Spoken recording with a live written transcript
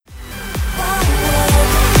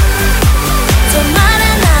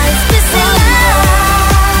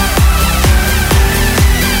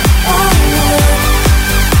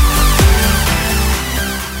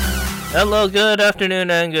Hello, good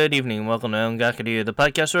afternoon, and good evening. Welcome to Ongakudu, the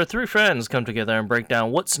podcast where three friends come together and break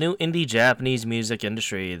down what's new in the Japanese music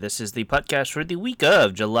industry. This is the podcast for the week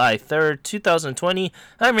of July 3rd, 2020.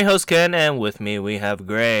 I'm your host, Ken, and with me we have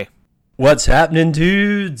Gray. What's happening,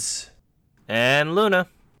 dudes? And Luna.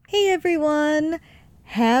 Hey, everyone.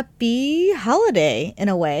 Happy holiday, in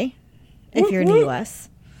a way, if you're in the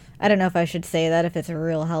U.S. I don't know if I should say that, if it's a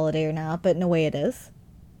real holiday or not, but in a way it is.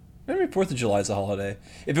 I mean, 4th of July is a holiday.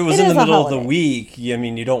 If it was in the middle of the week,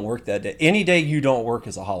 you don't work that day. Any day you don't work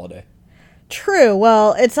is a holiday. True.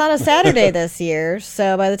 Well, it's on a Saturday this year,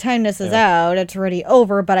 so by the time this is out, it's already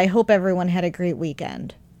over, but I hope everyone had a great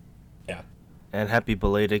weekend. Yeah. And happy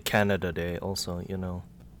belated Canada Day also, you know.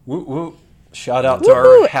 Woo woo. Shout out to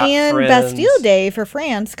our hat and friends. Bastille Day for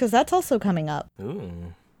France, because that's also coming up.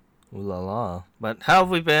 Ooh la la. But how have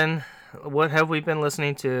we been? What have we been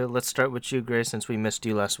listening to? Let's start with you, Gray, since we missed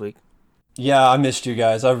you last week. Yeah, I missed you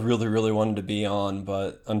guys. I really wanted to be on,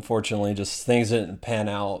 but unfortunately just things didn't pan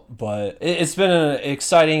out. But it's been an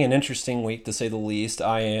exciting and interesting week, to say the least.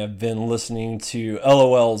 I have been listening to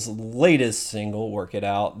LOL's latest single, Work It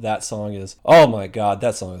Out. That song is, oh my god,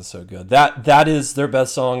 that song is so good. That is their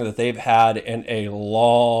best song that they've had in a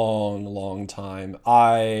long time.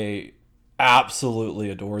 I absolutely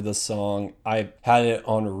adore this song. I've had it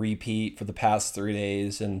on repeat for the past 3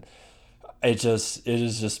 days, and it has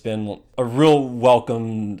just been a real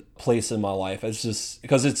welcomed place in my life. It's just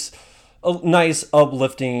because it's a nice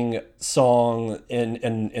uplifting song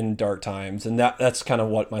in dark times, and that's kind of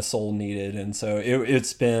what my soul needed. And so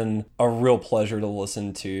it's been a real pleasure to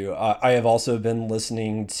listen to. I have also been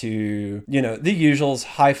listening to the usuals,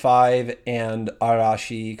 High Five and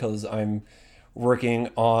Arashi, because I'm working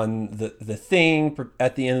on the thing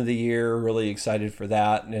at the end of the year. Really excited for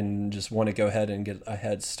that, and just want to go ahead and get a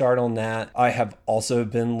head start on that. I have also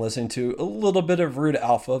been listening to a little bit of Rude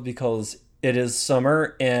Alpha because it is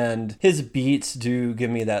summer and his beats do give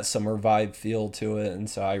me that summer vibe feel to it, and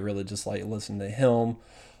so I really just like listening to him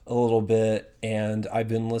a little bit. And I've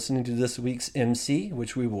been listening to this week's MC,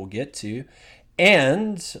 which we will get to.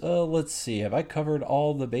 And let's see, have I covered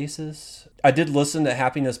all the bases? I did listen to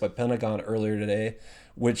Happiness by Pentagon earlier today,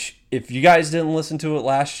 which if you guys didn't listen to it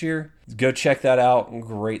last year, go check that out.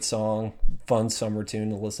 Great song, fun summer tune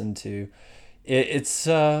to listen to. I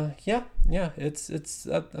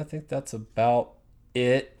think that's about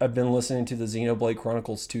it. I've been listening to the Xenoblade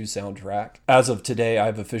Chronicles 2 soundtrack. As of today,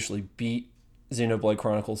 I've officially beat Xenoblade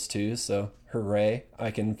Chronicles 2, so hooray,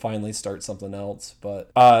 I can finally start something else.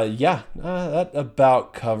 But that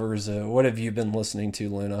about covers it. What have you been listening to,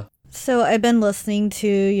 Luna? So I've been listening to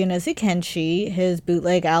Yonezu Kenshi. His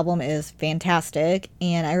bootleg album is fantastic,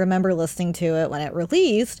 and I remember listening to it when it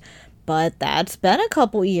released, but that's been a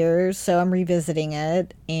couple years, so I'm revisiting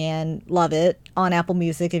it and love it on Apple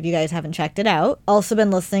Music if you guys haven't checked it out. Also been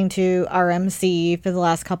listening to RMC for the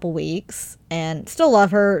last couple weeks, and still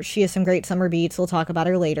love her. She has some great summer beats. We'll talk about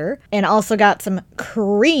her later. And also got some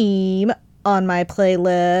Cream on my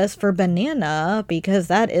playlist for Banana, because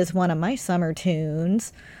that is one of my summer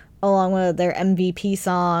tunes, along with their MVP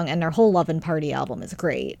song, and their whole Lovin' Party album is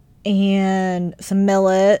great. And some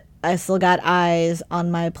Millet. I still got Eyes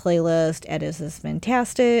on my playlist. It is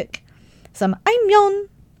fantastic. Some Aimyon,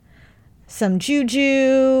 some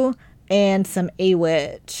Juju, and some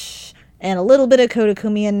A-Witch. And a little bit of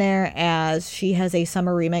Kodakumi in there, as she has a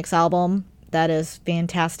summer remix album that is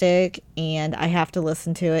fantastic, and I have to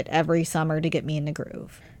listen to it every summer to get me in the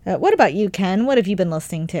groove. What about you, Ken? What have you been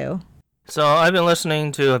listening to? So I've been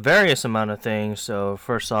listening to a various amount of things. So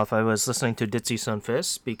first off, I was listening to Ditzy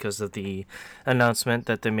Sunfist because of the announcement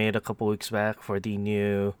that they made a couple weeks back for the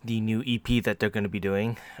new EP that they're going to be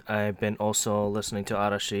doing. I've been also listening to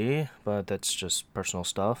Arashi, but that's just personal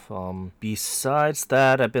stuff. Besides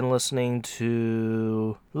that, I've been listening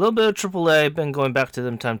to a little bit of AAA. I've been going back to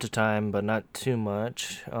them time to time, but not too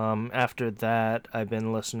much. After that, I've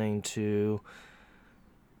been listening to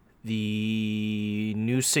the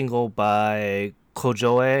new single by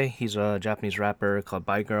Kojoe. He's a Japanese rapper called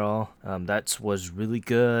Bye Girl. That was really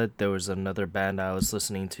good. There was another band I was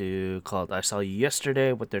listening to called I Saw You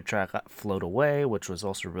Yesterday with their track Float Away, which was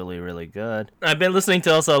also really good. I've been listening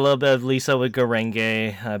to also a little bit of Lisa with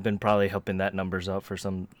Garenge. I've been probably helping that numbers up for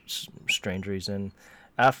some strange reason.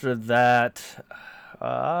 After that,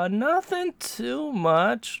 nothing too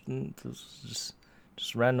much. Just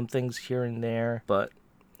random things here and there, but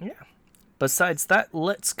yeah. Besides that,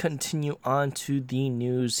 let's continue on to the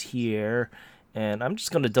news here. And I'm just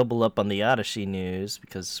going to double up on the Arashi news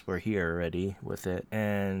because we're here already with it.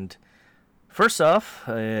 And First off,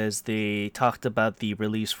 is they talked about the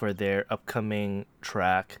release for their upcoming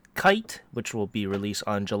track Kite, which will be released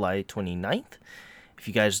on July 29th. If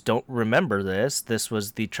you guys don't remember this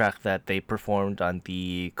was the track that they performed on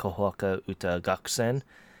the Kohoka Uta Gakusen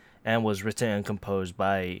and was written and composed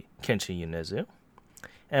by Kenshi Yonezu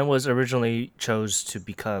and was originally chose to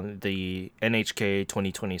become the NHK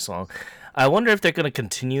 2020 song. I wonder if they're going to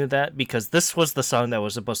continue that, because this was the song that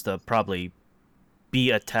was supposed to probably be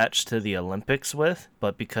attached to the Olympics with,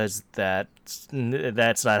 but because that's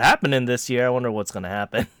not happening this year, I wonder what's going to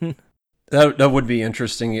happen. That would be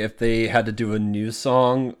interesting if they had to do a new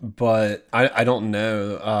song, but I don't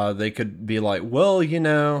know. They could be like, well,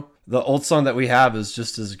 the old song that we have is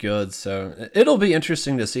just as good, so it'll be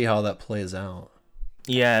interesting to see how that plays out.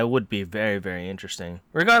 Yeah, it would be very, very interesting.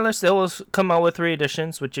 Regardless, they will come out with 3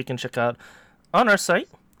 editions, which you can check out on our site.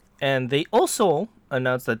 And they also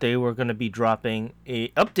announced that they were going to be dropping a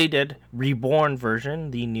updated Reborn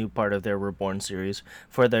version, the new part of their Reborn series,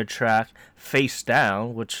 for their track Face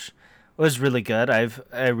Down, which was really good.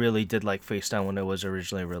 I really did like Face Down when it was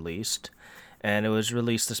originally released. And it was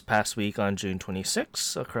released this past week on June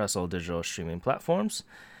 26th across all digital streaming platforms.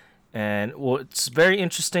 And what's very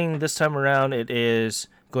interesting this time around, it is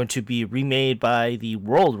going to be remade by the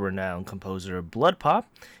world-renowned composer BloodPop.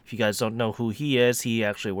 If you guys don't know who he is, he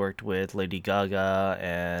actually worked with Lady Gaga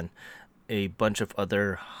and a bunch of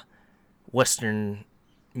other Western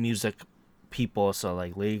music people. So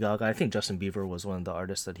like Lady Gaga, I think Justin Bieber was one of the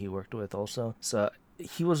artists that he worked with also. So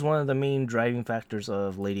he was one of the main driving factors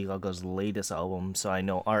of Lady Gaga's latest album. So I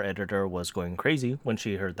know our editor was going crazy when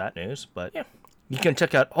she heard that news. But yeah, you can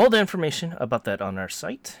check out all the information about that on our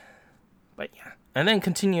site. But yeah. And then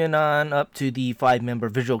continuing on up to the 5-member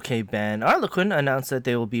Visual Kei band, Harlequin announced that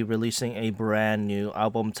they will be releasing a brand new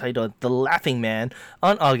album titled The Laughing Man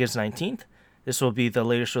on August 19th. This will be the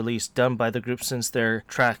latest release done by the group since their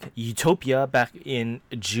track Utopia back in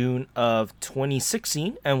June of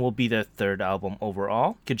 2016 and will be their 3rd album overall.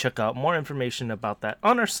 You can check out more information about that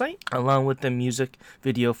on our site, along with the music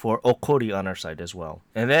video for Okori on our site as well.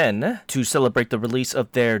 And then, to celebrate the release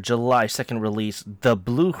of their July 2nd release, The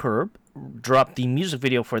Blue Herb dropped the music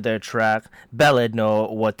video for their track Ballad no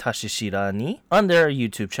Watashi Shira ni on their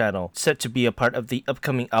YouTube channel. Set to be a part of the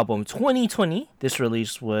upcoming album 2020, this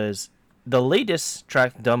release was the latest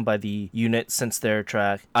track done by the unit since their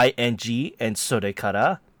track ING and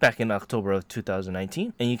Sorekara back in October of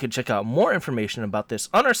 2019. And you can check out more information about this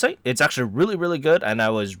on our site. It's actually really, really good, and I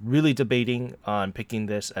was really debating on picking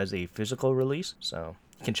this as a physical release, so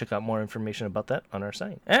you can check out more information about that on our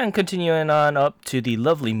site. And continuing on up to the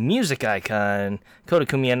lovely music icon,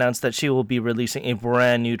 Kodakumi announced that she will be releasing a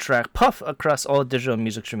brand new track, Puff, across all digital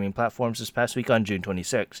music streaming platforms this past week on June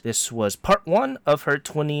 26th. This was part 1 of her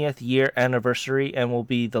 20th year anniversary and will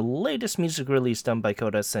be the latest music release done by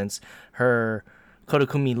Koda since her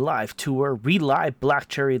Kodakumi Live tour, Relive Black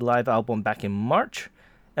Cherry Live album back in March,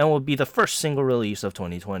 and will be the first single release of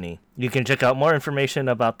 2020. You can check out more information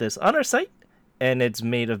about this on our site, and it's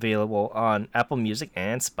made available on Apple Music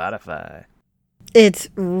and Spotify. It's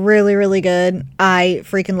really, really good. I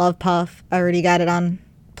freaking love Puff. I already got it on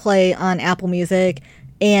play on Apple Music.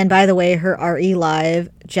 And by the way, her RE Live,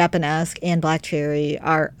 Japanesque, and Black Cherry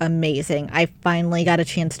are amazing. I finally got a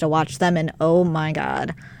chance to watch them, and oh my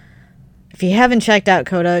god. If you haven't checked out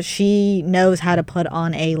Koda, she knows how to put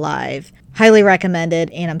on a live. Highly recommended,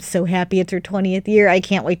 and I'm so happy it's her 20th year. I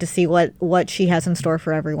can't wait to see what she has in store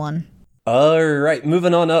for everyone. All right,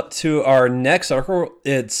 moving on up to our next article.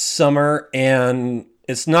 It's summer, and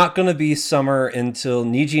it's not going to be summer until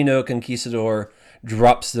Niji no Conquistador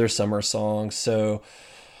drops their summer song. So,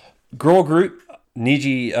 girl group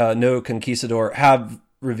Niji no Conquistador have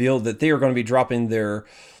revealed that they are going to be dropping their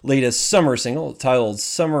latest summer single titled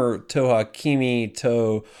Summer Toha Kimi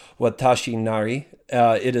to Watashi Nari.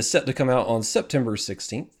 It is set to come out on September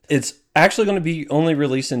 16th. It's actually going to be only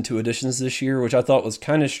released in 2 editions this year, which I thought was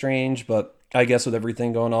kind of strange, but I guess with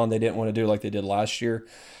everything going on, they didn't want to do it like they did last year.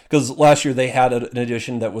 Because last year they had an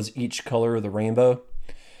edition that was each color of the rainbow.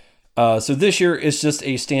 So this year it's just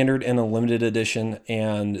a standard and a limited edition,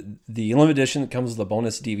 and the limited edition comes with a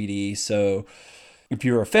bonus DVD. So if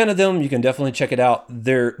you're a fan of them, you can definitely check it out.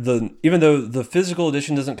 Even though the physical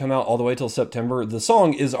edition doesn't come out all the way till September, the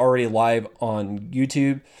song is already live on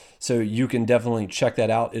YouTube, so you can definitely check that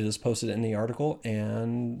out. It is posted in the article,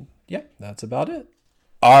 and yeah, that's about it.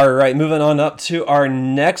 All right, moving on up to our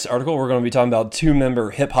next article, we're going to be talking about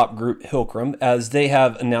 2-member hip-hop group Hilcrum, as they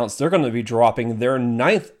have announced they're going to be dropping their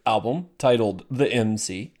 9th album, titled The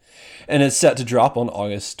MC, and it's set to drop on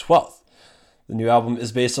August 12th. The new album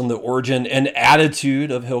is based on the origin and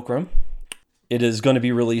attitude of Hilcrum. It is going to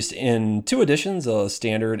be released in 2 editions,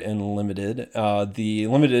 standard and limited. The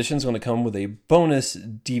limited edition is going to come with a bonus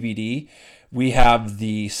DVD. We have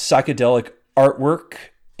the psychedelic artwork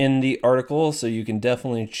in the article, so you can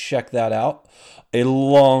definitely check that out,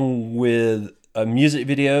 along with a music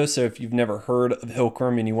video. So if you've never heard of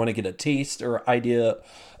Hilcrum and you want to get a taste or idea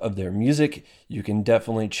of their music, you can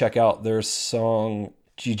definitely check out their song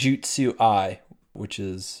Jujutsu Eye, which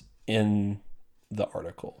is in the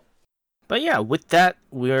article. But yeah, with that,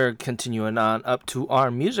 we're continuing on up to our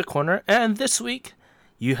music corner. And this week,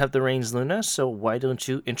 you have the reins, Luna. So why don't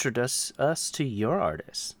you introduce us to your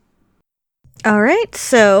artist? All right,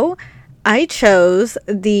 so I chose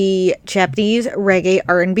the Japanese reggae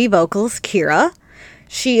R&B vocalist Kira.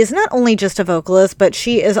 She is not only just a vocalist, but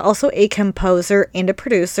she is also a composer and a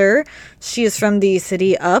producer. She is from the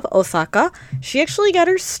city of Osaka. She actually got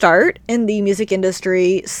her start in the music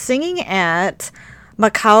industry singing at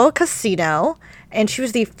Macau Casino, and she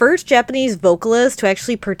was the first Japanese vocalist to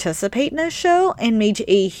actually participate in a show and made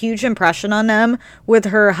a huge impression on them with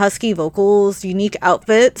her husky vocals, unique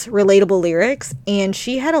outfits, relatable lyrics, and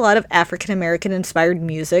she had a lot of African American inspired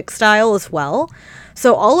music style as well.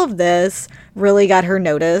 So all of this really got her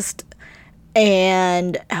noticed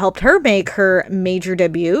and helped her make her major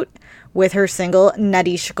debut with her single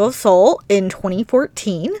Narishiko Soul in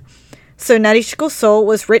 2014. So Narishiko Soul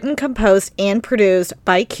was written, composed, and produced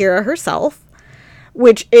by Kira herself,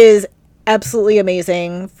 which is absolutely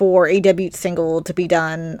amazing for a debut single to be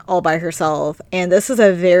done all by herself. And this is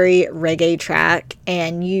a very reggae track,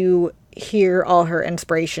 and you hear all her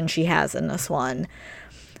inspiration she has in this one.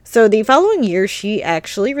 So the following year, she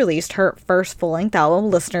actually released her first full-length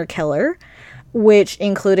album, Listener Killer, which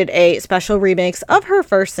included a special remix of her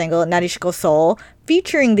first single, Narishiko Soul,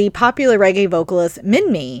 featuring the popular reggae vocalist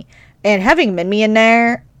Minmi. And having Minmi in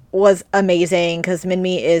there was amazing because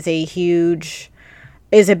Minmi is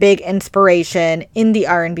a big inspiration in the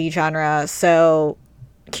R&B genre. So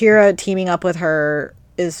Kira teaming up with her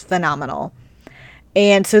is phenomenal.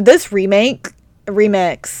 And so this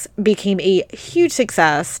remix became a huge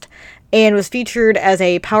success and was featured as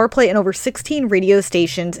a power play in over 16 radio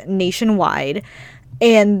stations nationwide.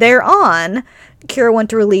 And thereon, Kira went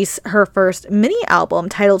to release her first mini album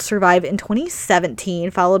titled Survive in 2017,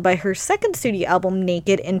 followed by her second studio album,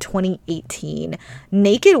 Naked, in 2018.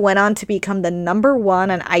 Naked went on to become the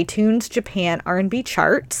 #1 on iTunes Japan R&B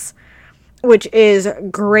charts, which is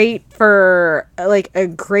great for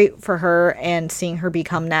her, and seeing her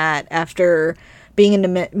become that after being in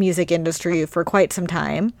the music industry for quite some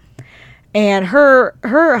time. And her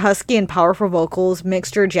husky and powerful vocals,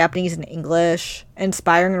 mixture Japanese and English,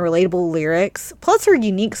 inspiring and relatable lyrics, plus her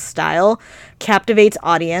unique style, captivates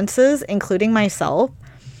audiences, including myself.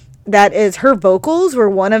 That is, her vocals were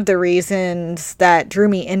one of the reasons that drew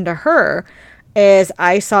me into her, as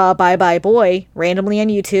I saw Bye Bye Boy randomly on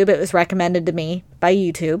YouTube. It was recommended to me by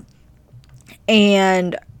YouTube.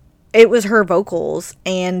 And it was her vocals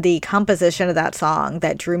and the composition of that song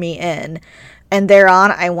that drew me in. And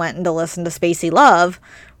thereon, I went to listen to Spacey Love,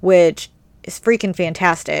 which is freaking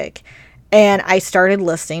fantastic. And I started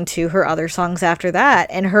listening to her other songs after that.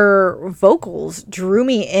 And her vocals drew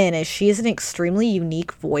me in, as she is an extremely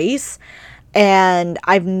unique voice. And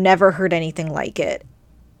I've never heard anything like it.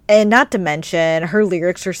 And not to mention, her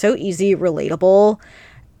lyrics are so easy, relatable.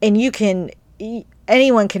 And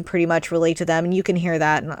anyone can pretty much relate to them. And you can hear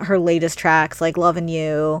that in her latest tracks, like Lovin'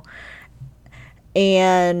 You,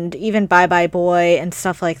 and even Bye Bye Boy and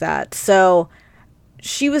stuff like that. So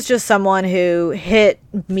she was just someone who hit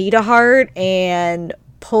me to heart and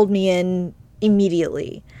pulled me in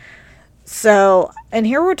immediately. So, and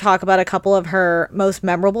here we'll talk about a couple of her most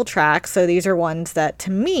memorable tracks. So these are ones that,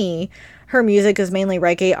 to me, her music is mainly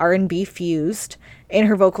reggae R&B fused, and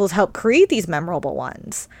her vocals help create these memorable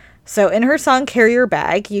ones. So in her song Carry Your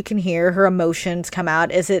Bag, you can hear her emotions come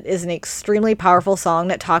out, as it is an extremely powerful song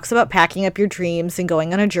that talks about packing up your dreams and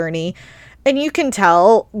going on a journey. And you can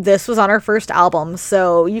tell this was on her first album,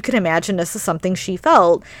 so you can imagine this is something she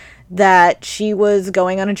felt, that she was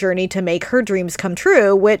going on a journey to make her dreams come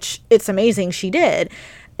true, which it's amazing she did.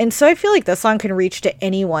 And so I feel like this song can reach to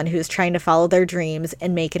anyone who's trying to follow their dreams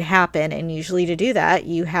and make it happen. And usually to do that,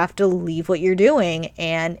 you have to leave what you're doing,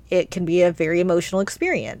 and it can be a very emotional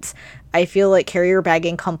experience. I feel like Carry Your Bag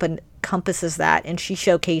encompasses that, and she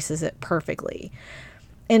showcases it perfectly.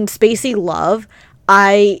 In Spacey Love,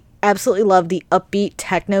 I absolutely love the upbeat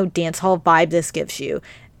techno dancehall vibe this gives you.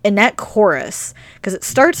 And that chorus, because it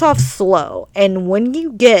starts off slow, and when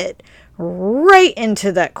you get right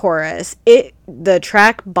into that chorus, the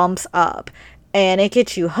track bumps up and it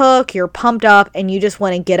gets you hooked, you're pumped up, and you just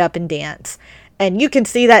want to get up and dance. And you can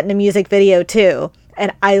see that in the music video too.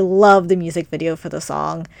 And I love the music video for the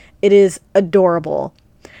song. It is adorable.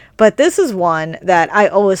 But this is one that I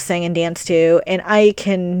always sing and dance to, and I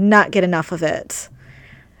cannot get enough of it.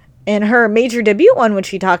 And her major debut one, which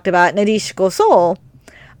she talked about, Nadish Ko Soul,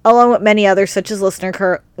 along with many others such as Listener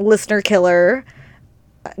Killer,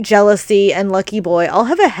 Jealousy, and Lucky Boy, all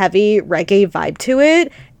have a heavy reggae vibe to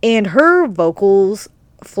it, and her vocals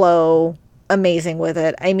flow amazing with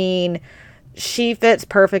it. I mean, she fits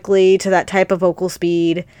perfectly to that type of vocal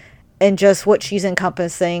speed and just what she's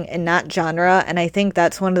encompassing and not genre. And I think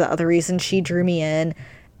that's one of the other reasons she drew me in,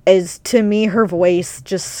 is to me her voice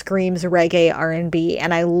just screams reggae R&B,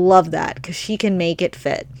 and I love that because she can make it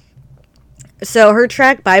fit. So her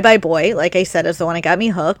track Bye Bye Boy, like I said, is the one that got me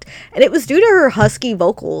hooked, and it was due to her husky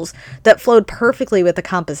vocals that flowed perfectly with the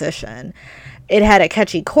composition. It had a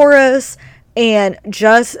catchy chorus, and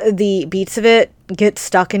just the beats of it get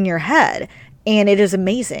stuck in your head, and it is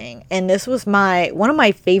amazing. And this was one of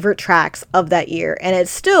my favorite tracks of that year, and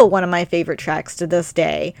it's still one of my favorite tracks to this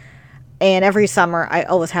day. And every summer I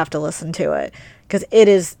always have to listen to it because it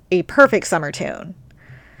is a perfect summer tune.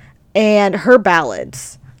 And her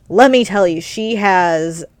ballads, let me tell you, she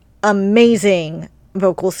has amazing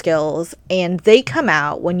vocal skills, and they come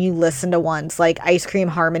out when you listen to ones like Ice Cream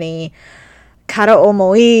Harmony, Kara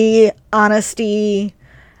Omoi, Honesty,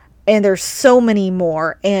 and there's so many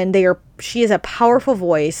more. And she has a powerful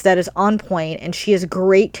voice that is on point, and she has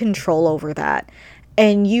great control over that.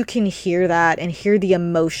 And you can hear that and hear the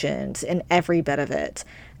emotions in every bit of it.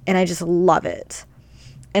 And I just love it.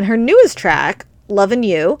 And her newest track, Lovin'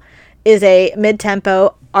 You, is a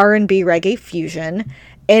mid-tempo R&B reggae fusion.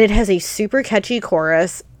 And it has a super catchy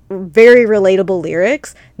chorus, very relatable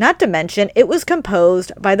lyrics. Not to mention, it was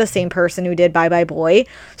composed by the same person who did Bye Bye Boy.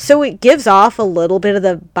 So it gives off a little bit of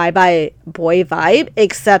the Bye Bye Boy vibe,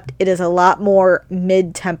 except it is a lot more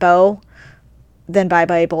mid-tempo than Bye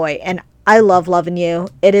Bye Boy. And I love Lovin' You.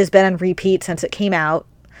 It has been on repeat since it came out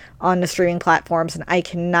on the streaming platforms, and I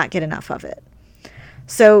cannot get enough of it.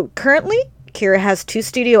 So currently, Kira has 2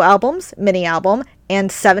 studio albums, mini album,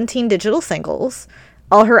 and 17 digital singles.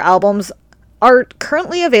 All her albums are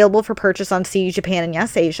currently available for purchase on CD Japan and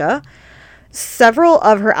Yes Asia. Several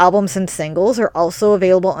of her albums and singles are also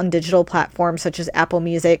available on digital platforms such as Apple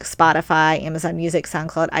Music, Spotify, Amazon Music,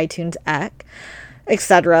 SoundCloud, iTunes,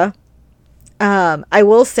 etc. I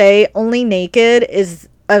will say Only Naked is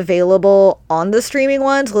available on the streaming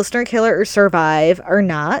ones. Listener Killer or Survive are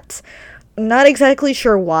not. I'm not exactly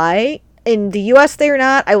sure why. In the US they are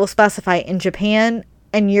not. I will specify in Japan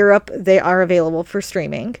and Europe they are available for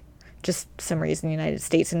streaming. Just some reason the United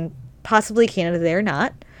States and possibly Canada they are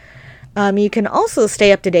not. You can also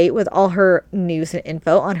stay up to date with all her news and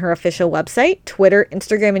info on her official website, Twitter,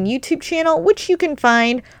 Instagram, and YouTube channel, which you can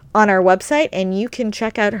find on our website, and you can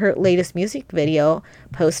check out her latest music video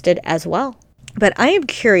posted as well. But I am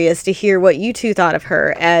curious to hear what you two thought of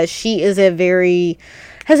her, as she is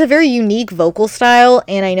has a very unique vocal style,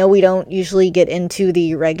 and I know we don't usually get into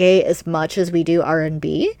the reggae as much as we do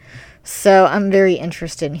R&B. So I'm very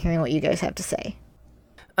interested in hearing what you guys have to say.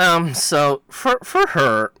 So for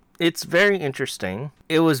her, it's very interesting.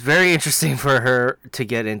 It was very interesting for her to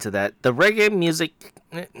get into that. The reggae music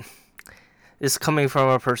is coming from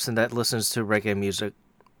a person that listens to reggae music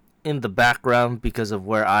in the background because of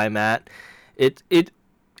where I'm at.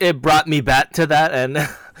 It brought me back to that, and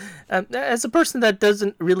as a person that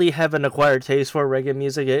doesn't really have an acquired taste for reggae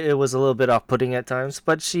music, it was a little bit off-putting at times,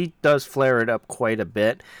 but she does flare it up quite a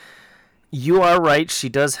bit. You are right, she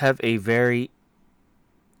does have a very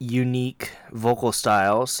unique vocal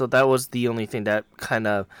style, so that was the only thing that kind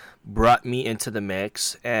of brought me into the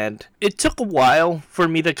mix. And it took a while for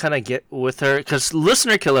me to kind of get with her, because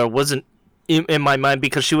Listener Killer wasn't in my mind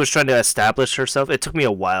because she was trying to establish herself. It took me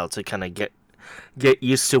a while to kind of get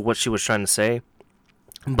used to what she was trying to say.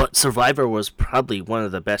 But Survivor was probably one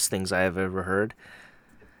of the best things I have ever heard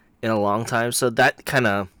in a long time, so that kind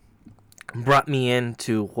of brought me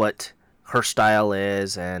into what her style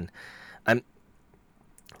is, and I'm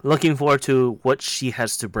looking forward to what she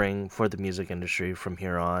has to bring for the music industry from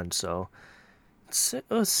here on. So it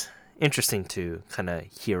was interesting to kind of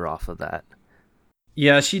hear off of that.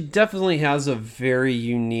 Yeah, she definitely has a very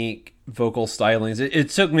unique vocal stylings. It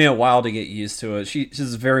took me a while to get used to it.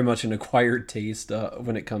 She's very much an acquired taste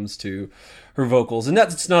when it comes to her vocals, and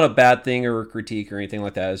that's not a bad thing or a critique or anything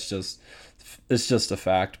like that. It's just a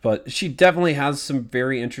fact. But she definitely has some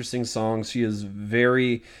very interesting songs. She is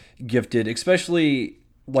very gifted, especially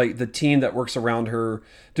like the team that works around her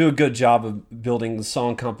do a good job of building the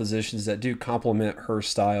song compositions that do complement her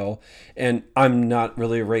style. And I'm not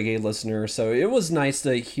really a reggae listener, so it was nice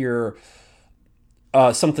to hear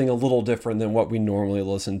something a little different than what we normally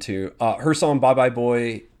listen to. Her song "Bye Bye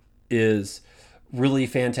Boy" is really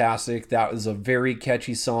fantastic. That was a very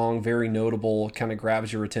catchy song, very notable, kind of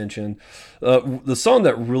grabs your attention. The song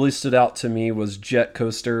that really stood out to me was Jet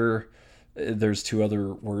Coaster. There's two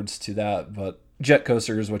other words to that, but Jet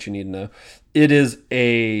Coaster is what you need to know. It is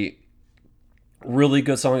a really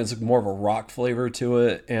good song. It's more of a rock flavor to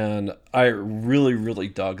it, and I really, really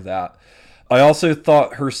dug that. I also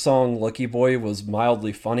thought her song Lucky Boy was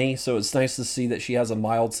mildly funny, so it's nice to see that she has a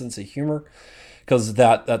mild sense of humor, because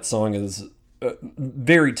that song is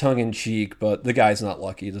very tongue-in-cheek, but the guy's not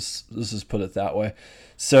lucky. Let's just put it that way.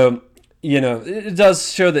 So, it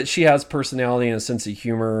does show that she has personality and a sense of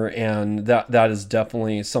humor, and that is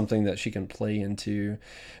definitely something that she can play into.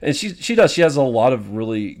 And she does. She has a lot of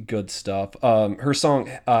really good stuff. Her song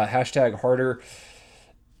 #Harder,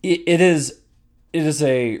 it is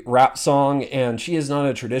a rap song, and she is not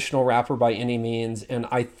a traditional rapper by any means. And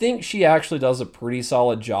I think she actually does a pretty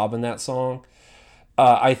solid job in that song.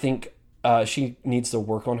 I think she needs to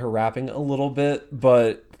work on her rapping a little bit,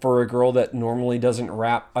 but for a girl that normally doesn't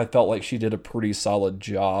rap, I felt like she did a pretty solid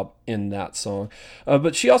job in that song.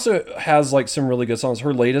 But she also has like some really good songs.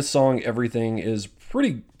 Her latest song, Everything, is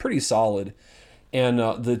pretty solid. And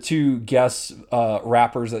the two guest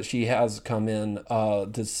rappers that she has come in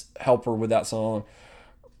to help her with that song,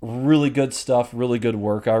 really good stuff, really good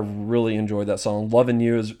work. I really enjoyed that song. Loving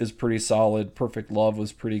You is pretty solid. Perfect Love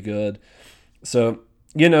was pretty good. So,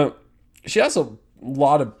 she has a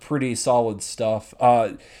lot of pretty solid stuff.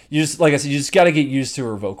 You just, like I said, you just got to get used to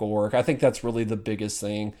her vocal work. I think that's really the biggest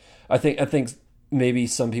thing. I think maybe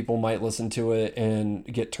some people might listen to it and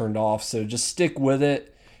get turned off. So just stick with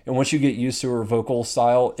it, and once you get used to her vocal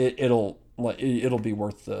style, it'll be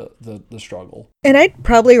worth the struggle. And I'd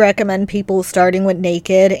probably recommend people starting with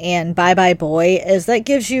Naked and Bye Bye Boy, as that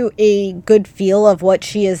gives you a good feel of what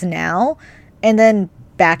she is now, and then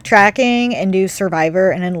backtracking and do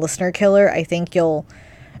Survivor and then Listener Killer. I think you'll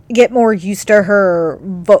get more used to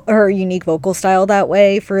her unique vocal style that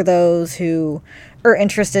way. For those who are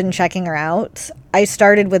interested in checking her out, I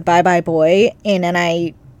started with Bye Bye Boy, and then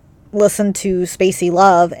I listened to Spacey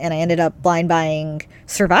Love, and I ended up blind buying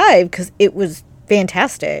Survive because it was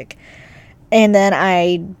fantastic. And then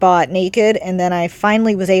I bought Naked, and then I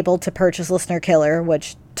finally was able to purchase Listener Killer,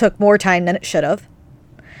 which took more time than it should have.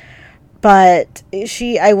 But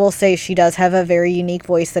I will say she does have a very unique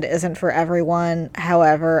voice that isn't for everyone.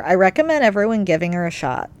 However, I recommend everyone giving her a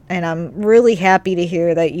shot. And I'm really happy to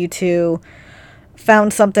hear that you two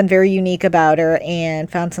found something very unique about her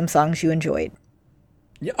and found some songs you enjoyed.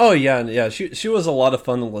 Yeah, oh yeah. She was a lot of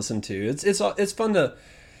fun to listen to. It's fun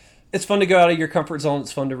to go out of your comfort zone.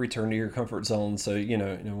 It's fun to return to your comfort zone. So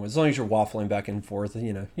as long as you're waffling back and forth,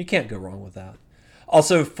 you can't go wrong with that.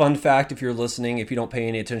 Also, fun fact, if you're listening, if you don't pay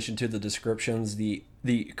any attention to the descriptions, the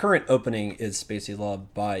current opening is Spacey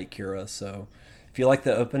Love by Kira. So if you like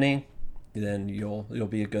the opening, then you'll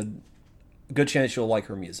be a good chance you'll like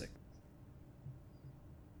her music.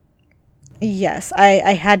 Yes,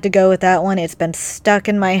 I had to go with that one. It's been stuck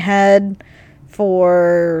in my head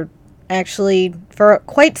for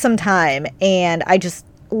quite some time, and I just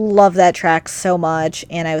love that track so much.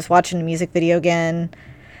 And I was watching the music video again.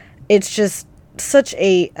 It's just such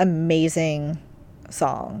a amazing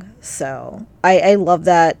song. So I love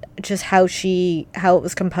that, just how it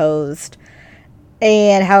was composed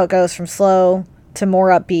and how it goes from slow to more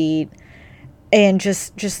upbeat, and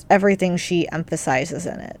just everything she emphasizes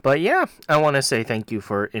in it. But yeah, I want to say thank you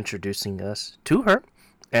for introducing us to her,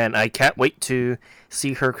 and I can't wait to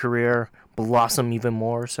see her career blossom even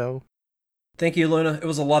more. So thank you, Luna. It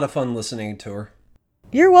was a lot of fun listening to her.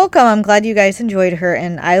 You're welcome. I'm glad you guys enjoyed her,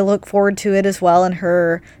 and I look forward to it as well in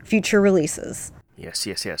her future releases. Yes,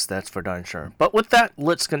 that's for darn sure. But with that,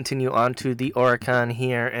 let's continue on to the Oricon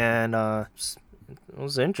here, and it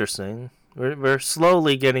was interesting. We're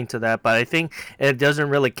slowly getting to that, but I think it doesn't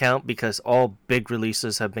really count because all big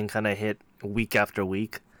releases have been kind of hit week after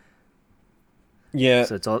week. Yeah.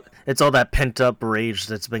 So it's all that pent up rage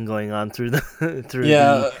that's been going on through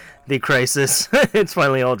the crisis. It's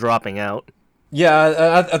finally all dropping out.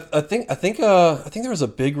 Yeah, I think there was a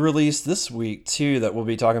big release this week too that we'll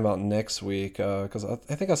be talking about next week, because I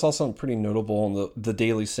think I saw something pretty notable on the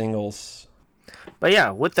daily singles. But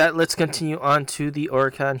yeah, with that, let's continue on to the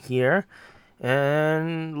Oricon here,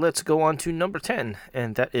 and let's go on to number 10,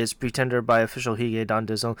 and that is Pretender by Official Hige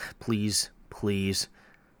Dandizo. Please,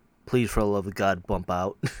 for the love of God, bump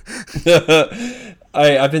out.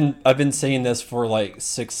 I've been saying this for like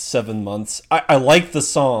 6-7 months. I like the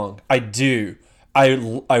song. I do.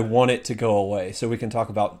 I want it to go away so we can talk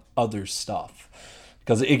about other stuff,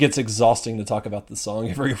 because it gets exhausting to talk about the song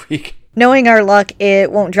every week. Knowing our luck,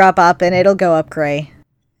 it won't drop up and it'll go up gray.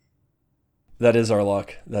 That is our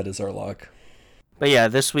luck. That is our luck. But yeah,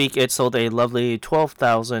 this week it sold a lovely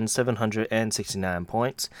 12,769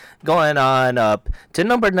 points. Going on up to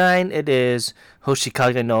number 9, it is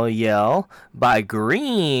Hoshikage no Yell by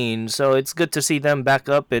Green. So it's good to see them back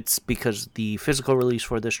up. It's because the physical release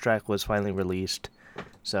for this track was finally released.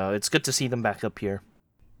 So it's good to see them back up here.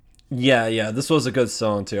 Yeah, this was a good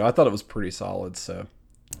song too. I thought it was pretty solid, so.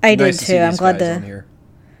 I did too. I'm glad to.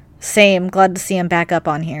 Same. Glad to see him back up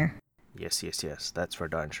on here. Yes. That's for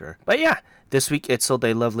darn sure. But yeah, this week it sold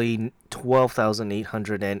a lovely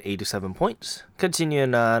 12,887 points.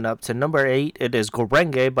 Continuing on up to number 8, it is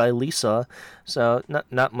Gorenge by Lisa. So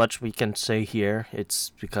not much we can say here.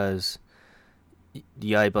 It's because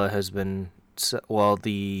Yaiba has been, well,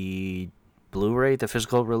 the Blu-ray, the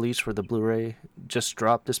physical release for the Blu-ray just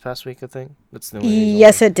dropped this past week, I think. That's the only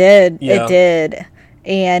Yes, it did. Yeah. It did.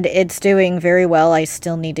 And it's doing very well. I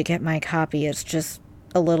still need to get my copy. It's just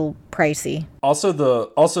a little pricey. Also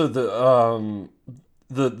the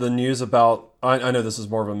news about, I know this is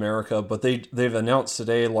more of America, but they've announced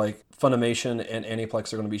today like Funimation and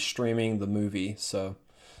Aniplex are going to be streaming the movie, so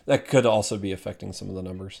that could also be affecting some of the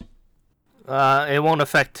numbers. It won't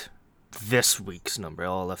affect this week's number.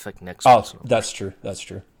 It'll affect next week's number. That's true.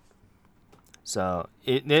 So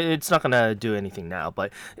it's not gonna do anything now,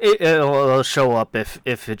 but it'll show up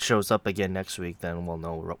if it shows up again next week. Then we'll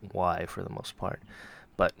know why for the most part.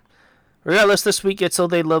 But regardless, this week it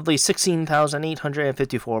sold a lovely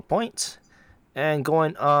 16,854 points. And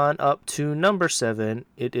going on up to number 7,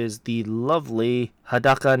 it is the lovely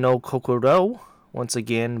Hadaka no Kokoro, once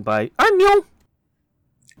again by Aimyon.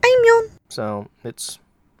 So it's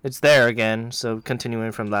there again, so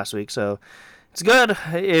continuing from last week. So it's good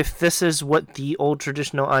if this is what the old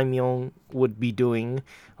traditional Aimyon would be doing.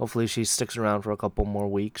 Hopefully she sticks around for a couple more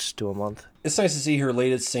weeks to a month. It's nice to see her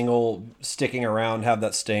latest single sticking around, have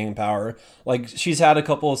that staying power. Like, she's had a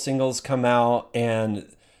couple of singles come out, and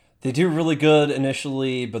they do really good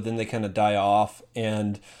initially, but then they kind of die off.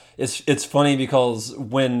 And it's funny because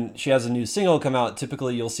when she has a new single come out,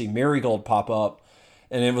 typically you'll see Marigold pop up.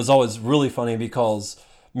 And it was always really funny because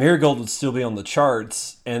Marigold would still be on the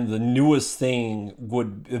charts, and the newest thing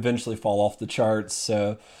would eventually fall off the charts.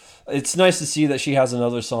 So it's nice to see that she has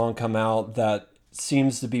another song come out that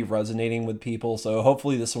seems to be resonating with people. So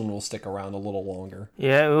hopefully this one will stick around a little longer.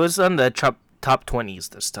 Yeah, it was on the top 20s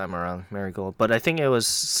this time around, Marigold, but I think it was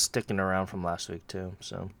sticking around from last week too.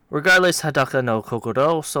 So regardless, Hadaka no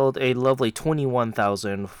Kokoro sold a lovely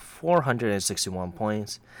 21,461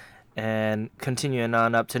 points. And continuing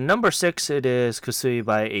on up to number 6, it is Kusui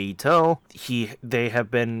by Eito. They have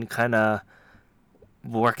been kind of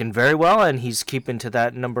working very well, and he's keeping to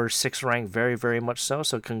that number 6 rank very, very much so.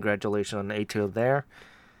 So congratulations on Eito there.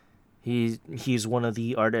 He's one of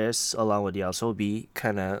the artists, along with Yasobi,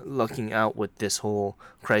 kind of looking out with this whole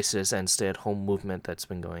crisis and stay-at-home movement that's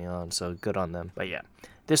been going on. So good on them. But yeah,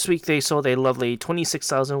 this week they sold a lovely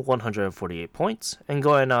 26,148 points. And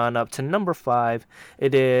going on up to number 5,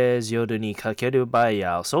 it is Yoru ni Kakeru by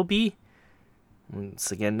Yasobi.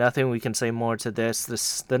 Once again, nothing we can say more to this.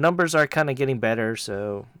 The numbers are kind of getting better,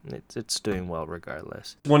 so it's doing well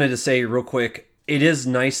regardless. Wanted to say real quick, it is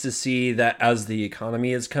nice to see that as the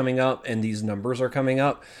economy is coming up and these numbers are coming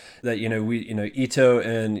up, that Ito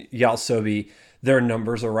and Yasobi, their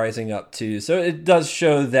numbers are rising up too. So it does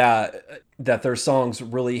show that their songs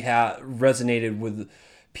really resonated with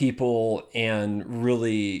people and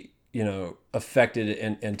really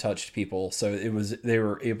affected and touched people. So they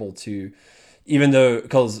were able to, even though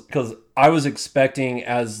because I was expecting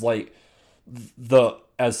as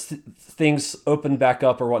things open back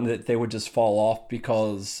up or whatnot, that they would just fall off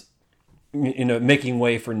because making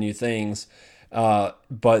way for new things.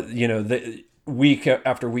 But week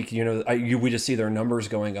after week, we just see their numbers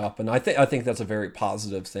going up, and I think that's a very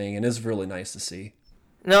positive thing, and is really nice to see.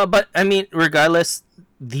 No, but I mean, regardless,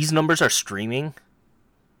 these numbers are streaming.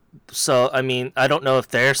 So I mean, I don't know if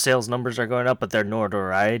their sales numbers are going up, but their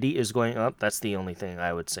notoriety is going up. That's the only thing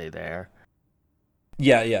I would say there.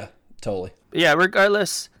 Yeah, totally. Yeah,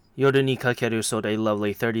 regardless, Yoru ni Kakeru sold a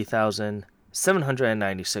lovely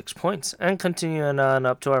 30,796 points. And continuing on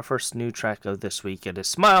up to our first new track of this week, it is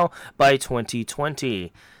Smile by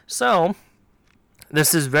 2020. So,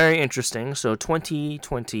 this is very interesting. So,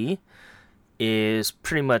 2020 is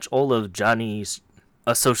pretty much all of Johnny's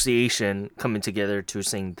association coming together to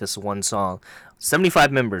sing this one song.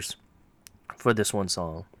 75 members for this one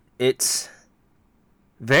song. It's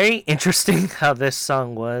very interesting how this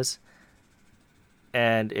song was.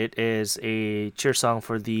 And it is a cheer song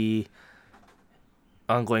for the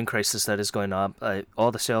ongoing crisis that is going on,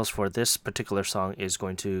 all the sales for this particular song is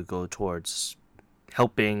going to go towards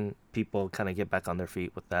helping people kind of get back on their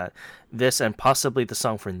feet with that. This and possibly the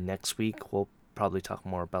song for next week, we'll probably talk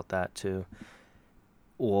more about that too,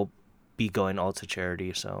 will be going all to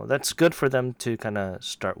charity. So that's good for them to kind of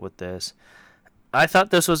start with this. I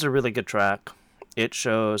thought this was a really good track. It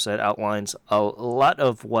shows, it outlines a lot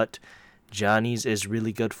of what Johnny's is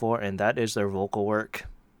really good for, and that is their vocal work.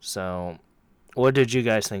 So what did you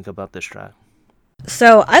guys think about this track?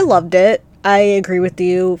 So I loved it. I agree with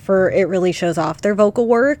you for it really shows off their vocal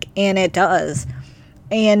work, and it does.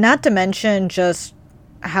 And not to mention just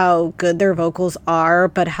how good their vocals are,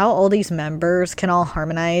 but how all these members can all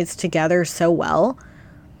harmonize together so well.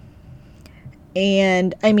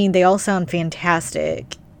 And I mean, they all sound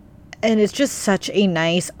fantastic. And it's just such a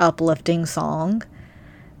nice, uplifting song.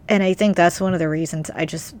 And I think that's one of the reasons I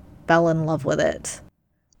just fell in love with it.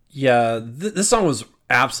 Yeah, this song was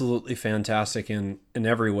absolutely fantastic in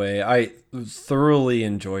every way. I thoroughly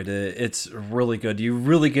enjoyed it. It's really good. You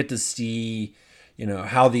really get to see,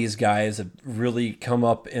 how these guys have really come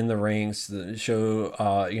up in the ranks to show,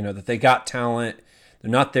 that they got talent.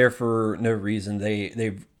 They're not there for no reason.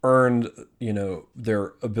 They've earned,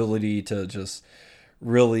 their ability to just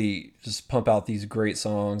really just pump out these great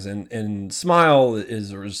songs. And Smile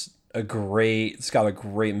is it's got a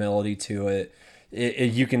great melody to it.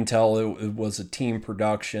 You can tell it was a team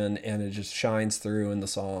production, and it just shines through in the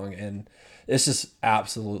song, and it's just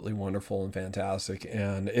absolutely wonderful and fantastic,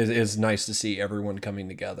 and it is nice to see everyone coming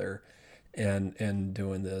together and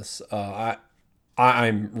doing this.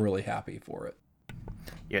 I'm really happy for it.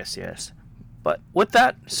 Yes. But with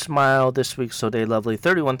that, Smile this week sold a lovely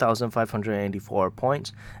 31,584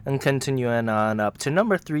 points. And continuing on up to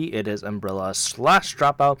number 3, it is Umbrella /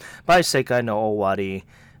 Dropout by Sekai no Owari.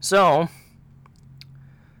 So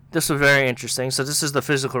this was very interesting. So this is the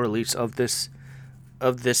physical release of this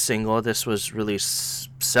single. This was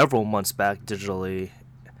released several months back digitally.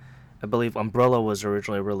 I believe Umbrella was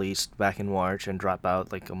originally released back in March and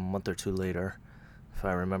Dropout like a month or two later, if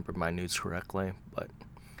I remember my news correctly. But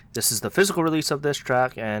this is the physical release of this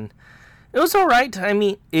track, and it was alright. I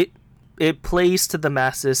mean, it plays to the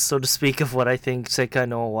masses, so to speak, of what I think Sekai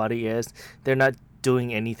no Owari is. They're not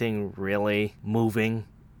doing anything really moving,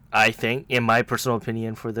 I think, in my personal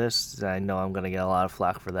opinion for this. I know I'm going to get a lot of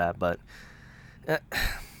flack for that, but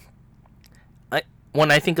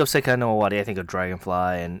when I think of Sekai no Owari, I think of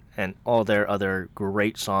Dragonfly and all their other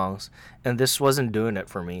great songs, and this wasn't doing it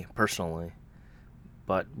for me, personally.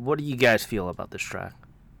 But what do you guys feel about this track?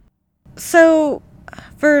 So,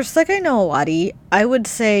 for Sekai no Owari, I would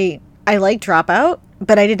say I like Dropout,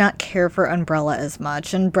 but I did not care for Umbrella as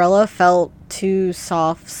much. Umbrella felt too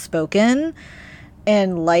soft-spoken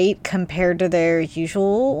and light compared to their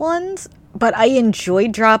usual ones, but I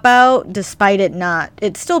enjoyed Dropout despite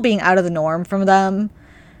it still being out of the norm from them,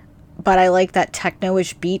 but I like that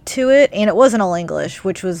techno-ish beat to it, and it wasn't all English,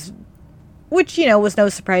 which was no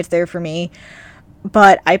surprise there for me,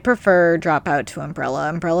 but I prefer Dropout to Umbrella.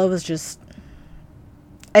 Umbrella was just,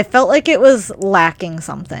 I felt like it was lacking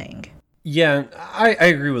something. Yeah, I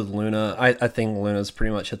agree with Luna. I think Luna's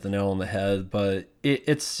pretty much hit the nail on the head, but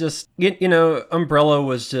it's just, Umbrella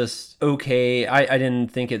was just okay. I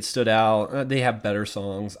didn't think it stood out. They have better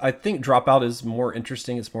songs. I think Dropout is more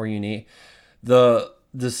interesting. It's more unique. The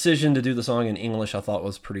decision to do the song in English I thought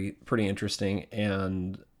was pretty interesting,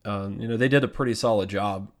 and they did a pretty solid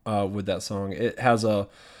job with that song. It has a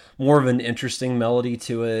more of an interesting melody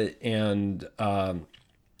to it, and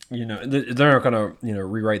they're not gonna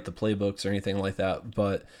rewrite the playbooks or anything like that,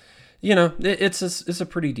 but it's a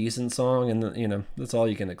pretty decent song, and that's all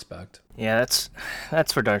you can expect. Yeah,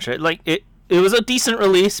 that's for darn sure. Like it was a decent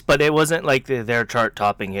release, but it wasn't like their chart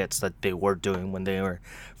topping hits that they were doing when they were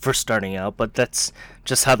first starting out. But that's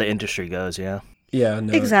just how the industry goes. Yeah. Yeah.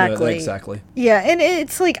 No, exactly. Yeah, exactly. Yeah, and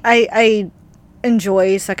it's like I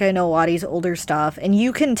enjoy Sekai no Owari's older stuff, and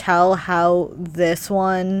you can tell how this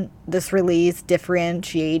release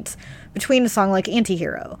differentiates between a song like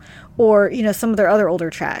Antihero or some of their other older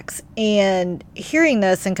tracks, and hearing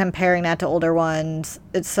this and comparing that to older ones,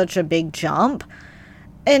 it's such a big jump.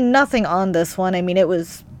 And nothing on this one, I mean, it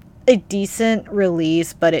was a decent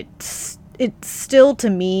release, but it still to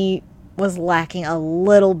me was lacking a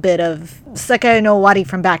little bit of Sekai no Owari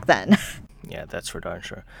from back then. Yeah, that's for darn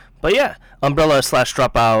sure. But yeah, Umbrella /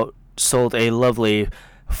 Dropout sold a lovely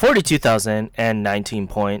 42,019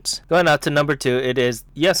 points. Going out to number 2, it is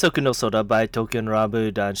Yasoku no Soda by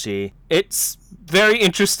Tokenrabu Danshi. It's very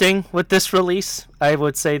interesting with this release, I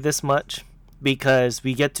would say this much, because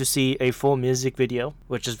we get to see a full music video,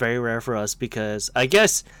 which is very rare for us, because I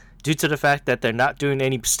guess due to the fact that they're not doing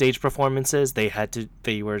any stage performances, they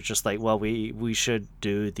were just like, well, we should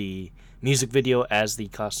do the music video as the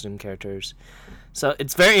costume characters. So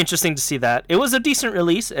it's very interesting to see that. It was a decent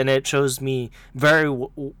release, and it shows me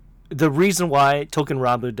the reason why Touken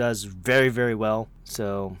Ranbu does very, very well.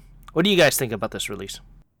 So what do you guys think about this release?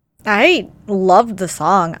 I loved the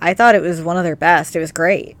song. I thought it was one of their best. It was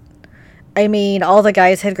great. I mean, all the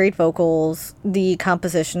guys had great vocals. The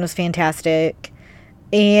composition was fantastic.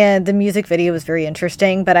 And the music video was very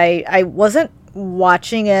interesting. But I wasn't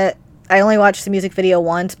watching it. I only watched the music video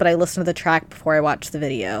once, but I listened to the track before I watched the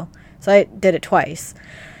video. So I did it twice.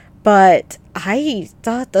 But I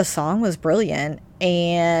thought the song was brilliant.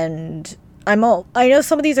 And I know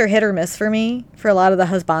some of these are hit or miss for me, for a lot of the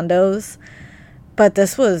husbandos. But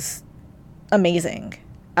this was amazing.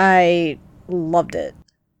 I loved it.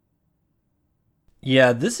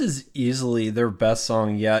 Yeah, this is easily their best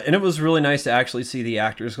song yet. And it was really nice to actually see the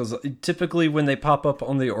actors, because typically when they pop up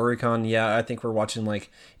on the Oricon, yeah, I think we're watching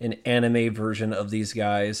like an anime version of these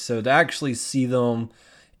guys. So to actually see them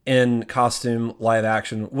in costume live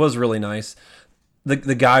action was really nice. The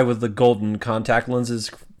guy with the golden contact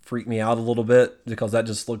lenses freaked me out a little bit because that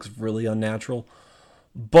just looks really unnatural.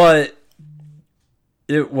 But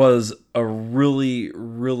it was a really,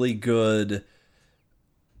 really good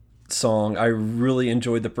song. I really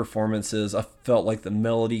enjoyed the performances. I felt like the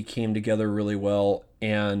melody came together really well,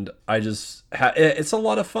 and I just it's a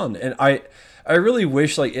lot of fun. And I really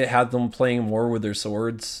wish like it had them playing more with their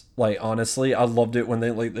swords. Like honestly, I loved it when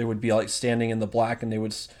they would be like standing in the black and they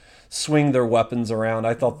would swing their weapons around.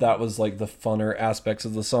 I thought that was like the funner aspects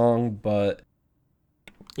of the song, but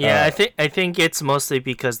yeah, I think it's mostly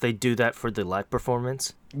because they do that for the live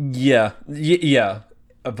performance. Yeah.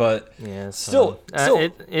 But yeah, so,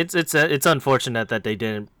 still, it's unfortunate that they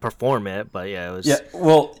didn't perform it, but yeah, it was. Yeah,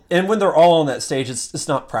 well, and when they're all on that stage, it's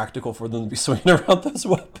not practical for them to be swinging around those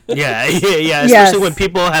weapons. Yeah, especially when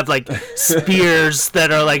people have like spears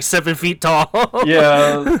that are like 7 feet tall.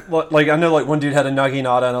 Yeah, like I know, like one dude had a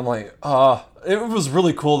naginata, and I'm like, it was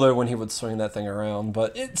really cool though when he would swing that thing around.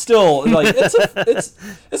 But it's still like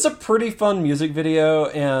it's a pretty fun music video,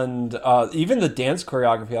 and even the dance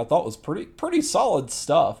choreography I thought was pretty solid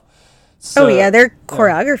stuff. So, their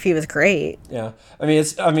choreography was great. Yeah, I mean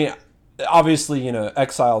obviously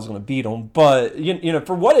Exile is going to beat them, but you know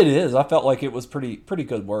for what it is, I felt like it was pretty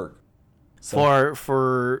good work. So.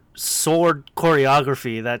 For sword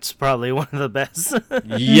choreography, that's probably one of the best.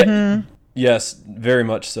 Yeah. Mm-hmm. Yes, very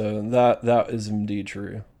much so. That is indeed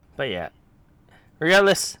true. But yeah,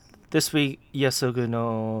 regardless, this week Yasugu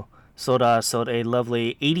no Sora sold a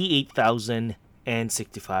lovely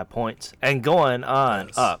 88,065 points, and going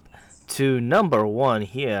on up to number 1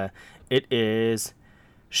 here, it is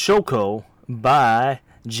Shoko by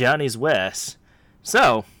Johnny's West.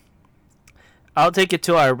 So I'll take it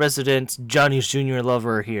to our resident Johnny's Jr.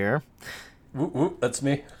 lover here. That's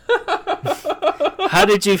me. How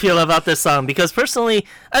did you feel about this song? Because personally,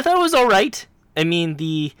 I thought it was all right. I mean,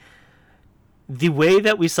 the way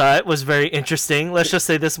that we saw it was very interesting. Let's just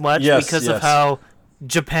say this much, because of how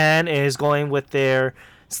Japan is going with their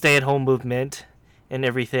stay-at-home movement and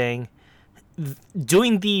everything.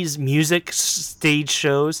 Doing these music stage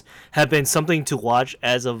shows have been something to watch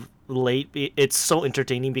as of late. It's so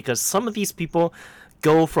entertaining because some of these people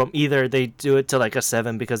go from either they do it to like a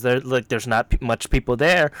 7 because they're like there's not much people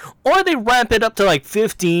there, or they ramp it up to like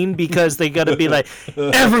 15 because they gotta be like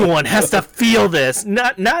everyone has to feel this,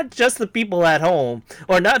 not just the people at home,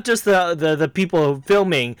 or not just the people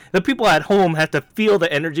filming. The people at home have to feel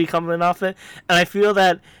the energy coming off it, and I feel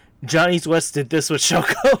that Johnny's West did this with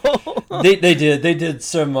Shoko. They did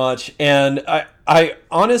so much, and I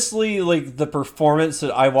honestly, like, the performance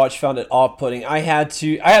that I watched found it off-putting. I had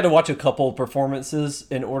to watch a couple performances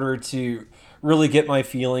in order to really get my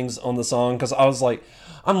feelings on the song, because I was like,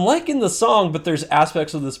 I'm liking the song, but there's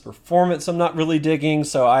aspects of this performance I'm not really digging,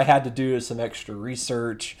 so I had to do some extra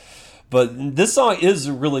research. But this song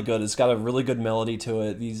is really good. It's got a really good melody to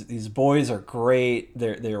it. These boys are great.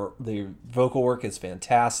 Their vocal work is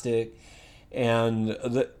fantastic, and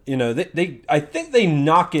I think they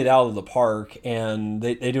knock it out of the park, and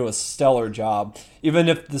they do a stellar job. Even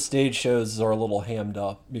if the stage shows are a little hammed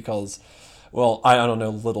up, because, well, I don't know,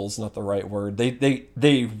 little's not the right word.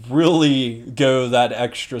 They really go that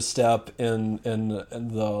extra step in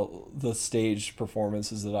the stage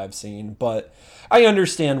performances that I've seen. But I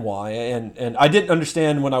understand why, and I didn't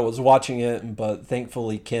understand when I was watching it, but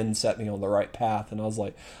thankfully Ken set me on the right path, and I was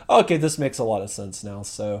like, okay, this makes a lot of sense now.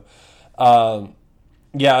 So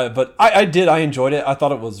Yeah, but I enjoyed it. I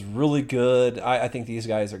thought it was really good. I think these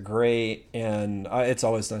guys are great, and it's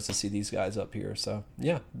always nice to see these guys up here. So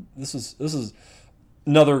yeah, this is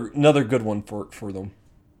another good one for them.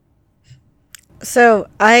 So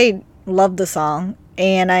I love the song,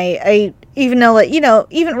 and I even know that,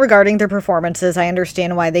 even regarding their performances, I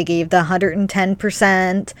understand why they gave the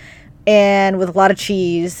 110% and with a lot of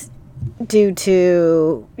cheese due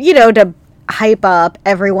to, to hype up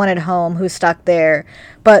everyone at home who's stuck there.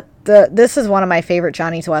 But this is one of my favorite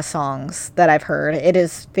Johnny's West songs that I've heard. It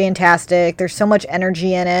is fantastic. There's so much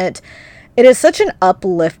energy in it. It is such an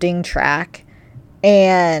uplifting track,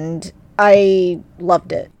 and I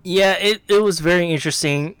loved it. Yeah, it was very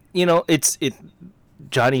interesting.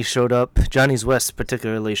 Johnny's West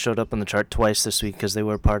particularly showed up on the chart twice this week because they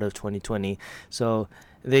were part of 2020. So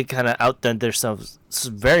they kind of outdone themselves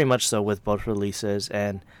very much so with both releases.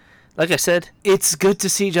 And like I said, it's good to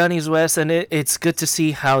see Johnny's West, and it's good to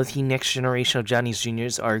see how the next generation of Johnny's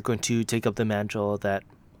Juniors are going to take up the mantle that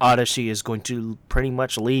Odyssey is going to pretty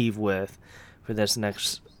much leave with for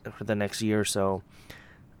the next year or so.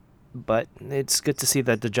 But it's good to see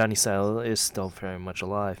that the Johnny style is still very much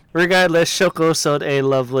alive. Regardless, Shoko sold a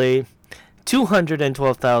lovely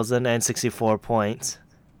 212,064 points.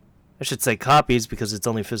 I should say copies because it's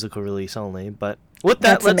only physical release only. But with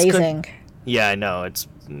that, That's amazing. Yeah, I know. It's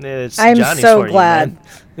I'm Johnny's so for glad. You, man.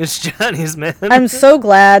 It's Johnny's, man. I'm so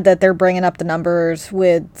glad that they're bringing up the numbers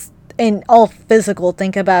with, in all physical.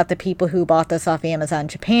 Think about the people who bought this off Amazon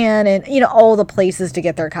Japan and, all the places to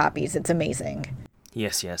get their copies. It's amazing.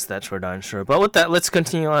 Yes, that's for darn sure. But with that, let's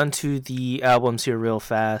continue on to the albums here real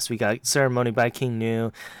fast. We got Ceremony by King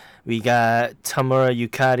Gnu. We got Tamura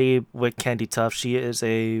Yukari with Candy Tough. She is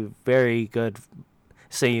a very good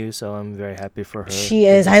seiyuu, so I'm very happy for her. She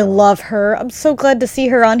is. I love her. I'm so glad to see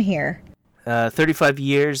her on here. 35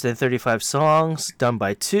 years and 35 songs done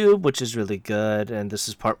by Tube, which is really good. And this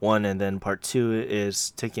is part 1, and then part 2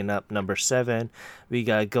 is taking up number 7. We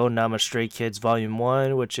got Go Nama Stray Kids Volume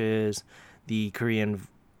 1, which is the Korean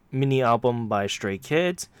mini album by Stray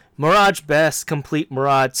Kids. Mirage Best complete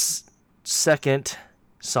Mirage's second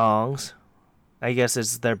songs. I guess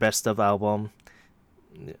it's their best of album.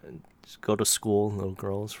 Just go to school, little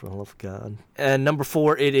girls, for the love of God. And number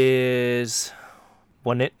 4, it is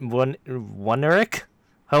Woneric?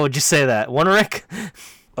 How would you say that? Woneric?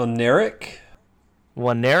 Oneric?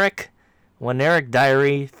 Woneric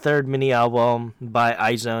Diary, third mini album by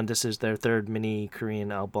iZone. This is their third mini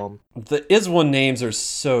Korean album. The IZ*ONE names are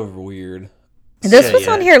so weird. This was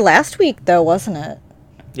on here last week, though, wasn't it?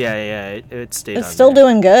 Yeah, it stayed on It's still there.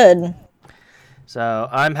 doing good. So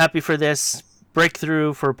I'm happy for this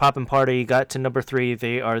breakthrough for Poppin' Party. Got to number 3.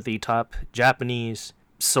 They are the top Japanese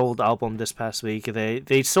sold album this past week.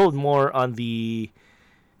 They sold more on the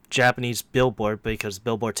Japanese Billboard because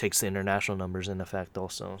Billboard takes the international numbers in effect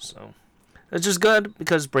also. So it's just good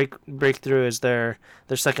because Breakthrough is their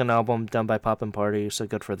second album done by Poppin' Party, so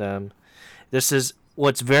good for them. This is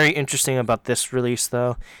what's very interesting about this release,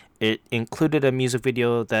 though. It included a music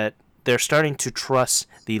video that they're starting to trust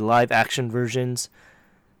the live action versions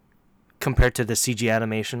compared to the CG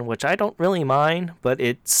animation, which I don't really mind, but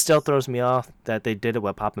it still throws me off that they did it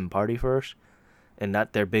with Poppin' Party first and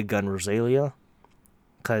not their big gun Rosalia,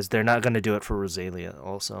 because they're not going to do it for Rosalia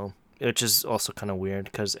also, which is also kind of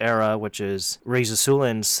weird because Era, which is Reza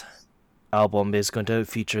Sulin's album, is going to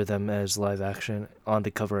feature them as live action on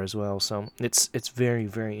the cover as well. So it's very,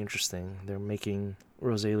 very interesting. They're making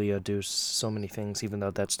Rosalia do so many things, even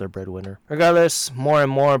though that's their breadwinner. Regardless, More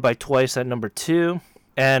and More by Twice at number 2.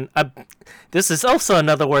 And this is also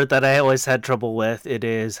another word that I always had trouble with. It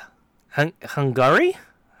is Hungary?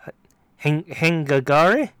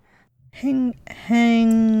 Hengagari?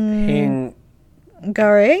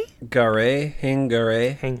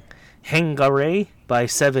 Hengare by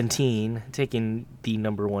 17, taking the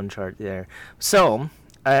number 1 chart there. So,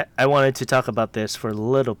 I wanted to talk about this for a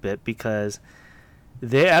little bit because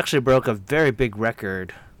they actually broke a very big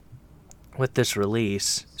record with this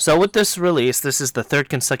release. So with this release, this is the third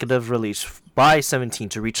consecutive release by 17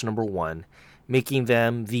 to reach number 1, making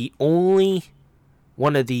them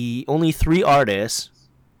one of the only 3 artists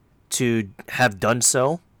to have done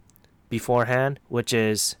so beforehand, which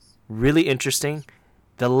is really interesting.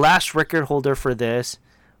 The last record holder for this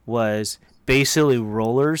was Basically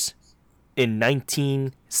Rollers in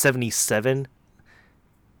 1977.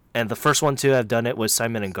 And the first one to have done it was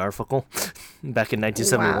Simon and Garfunkel back in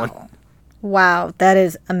 1971. Wow, that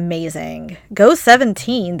is amazing. Go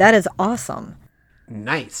 17, that is awesome.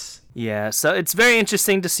 Nice. Yeah, so it's very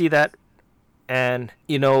interesting to see that. And,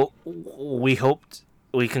 we hoped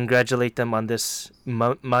we congratulate them on this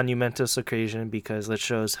monumentous occasion because it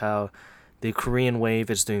shows how the Korean wave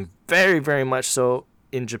is doing very, very much so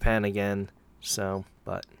in Japan again. So,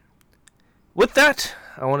 but with that,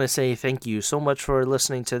 I want to say thank you so much for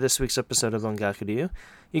listening to this week's episode of Ongaku Ryu.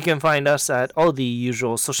 You can find us at all the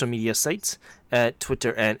usual social media sites at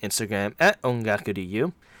Twitter and Instagram at Ongaku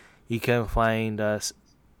Ryu. You can find us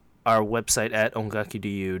our website at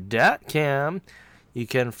ongakuryu.com. You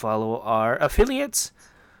can follow our affiliates.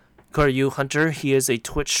 Koryu Hunter, he is a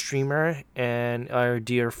Twitch streamer and our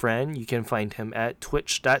dear friend. You can find him at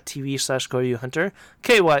twitch.tv/KoryuHunter,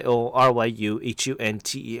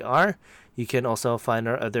 KYORYUHUNTER. You can also find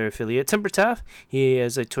our other affiliate, Timbertaft. He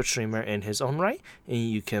is a Twitch streamer in his own right, and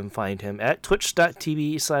you can find him at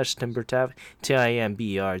twitch.tv/Timbertaft,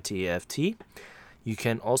 TIMBERTFT. You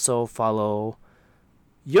can also follow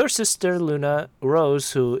your sister, Luna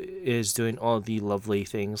Rose, who is doing all the lovely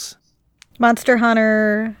things. Monster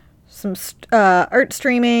Hunter, some art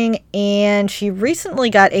streaming, and she recently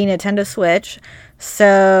got a Nintendo Switch,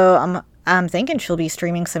 so I'm thinking she'll be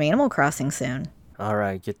streaming some Animal Crossing soon. All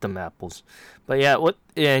right, get them apples. But yeah,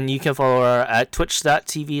 and you can follow her at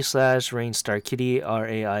twitch.tv/RainstarKitty,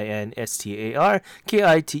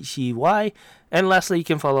 RAINSTARKITTY. And lastly, you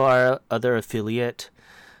can follow our other affiliate,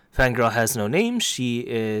 Fangirl Has No Name. She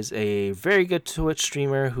is a very good Twitch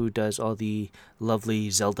streamer who does all the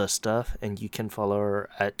lovely Zelda stuff. And you can follow her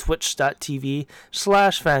at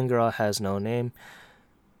twitch.tv/Fangirl Has No Name.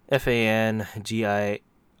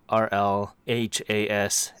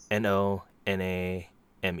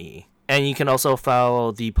 FANGIRLHASNONAME. And you can also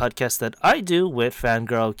follow the podcast that I do with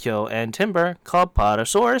Fangirl, Kyo, and Timber called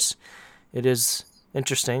Podosaurus. It is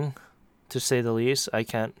interesting, to say the least.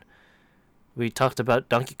 We talked about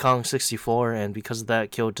Donkey Kong 64, and because of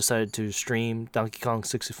that, Kyo decided to stream Donkey Kong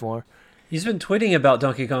 64. He's been tweeting about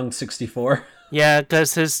Donkey Kong 64. Yeah,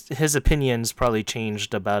 because his opinions probably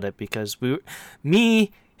changed about it because him and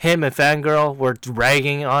Fangirl were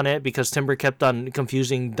ragging on it because Timber kept on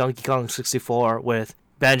confusing Donkey Kong 64 with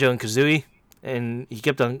Banjo and Kazooie, and he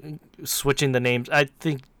kept on switching the names. I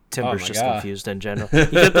think Timber's just confused in general. He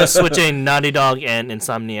kept on switching Naughty Dog and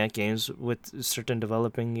Insomniac games with certain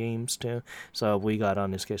developing games too, so we got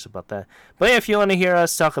on his case about that. But yeah, if you want to hear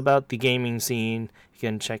us talk about the gaming scene, you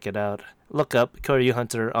can check it out. Look up Koryu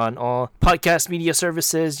Hunter on all podcast media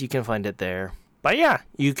services. You can find it there. But yeah,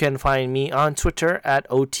 you can find me on Twitter at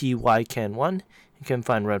OTYCan1. You can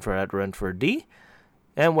find Renford at RenfordD.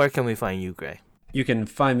 And where can we find you, Gray? You can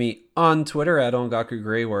find me on Twitter at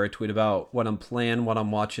OngakuGray, where I tweet about what I'm playing, what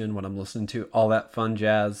I'm watching, what I'm listening to, all that fun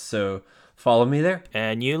jazz. So follow me there.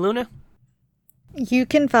 And you, Luna? You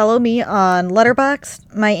can follow me on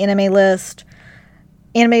Letterboxd, my anime list,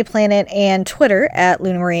 Anime Planet, and Twitter at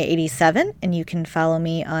LunaMaria87. And you can follow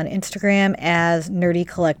me on Instagram as Nerdy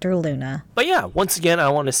Collector Luna. But yeah, once again, I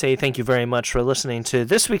want to say thank you very much for listening to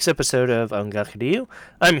this week's episode of Ongaku Ryu.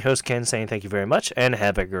 I'm your host, Ken, saying thank you very much, and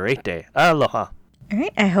have a great day. Aloha. All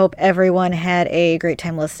right, I hope everyone had a great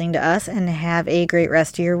time listening to us and have a great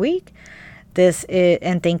rest of your week.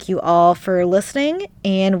 And thank you all for listening,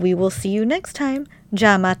 and we will see you next time.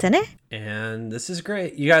 Ja mata ne. And this is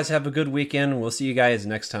great. You guys have a good weekend. We'll see you guys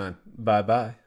next time. Bye-bye.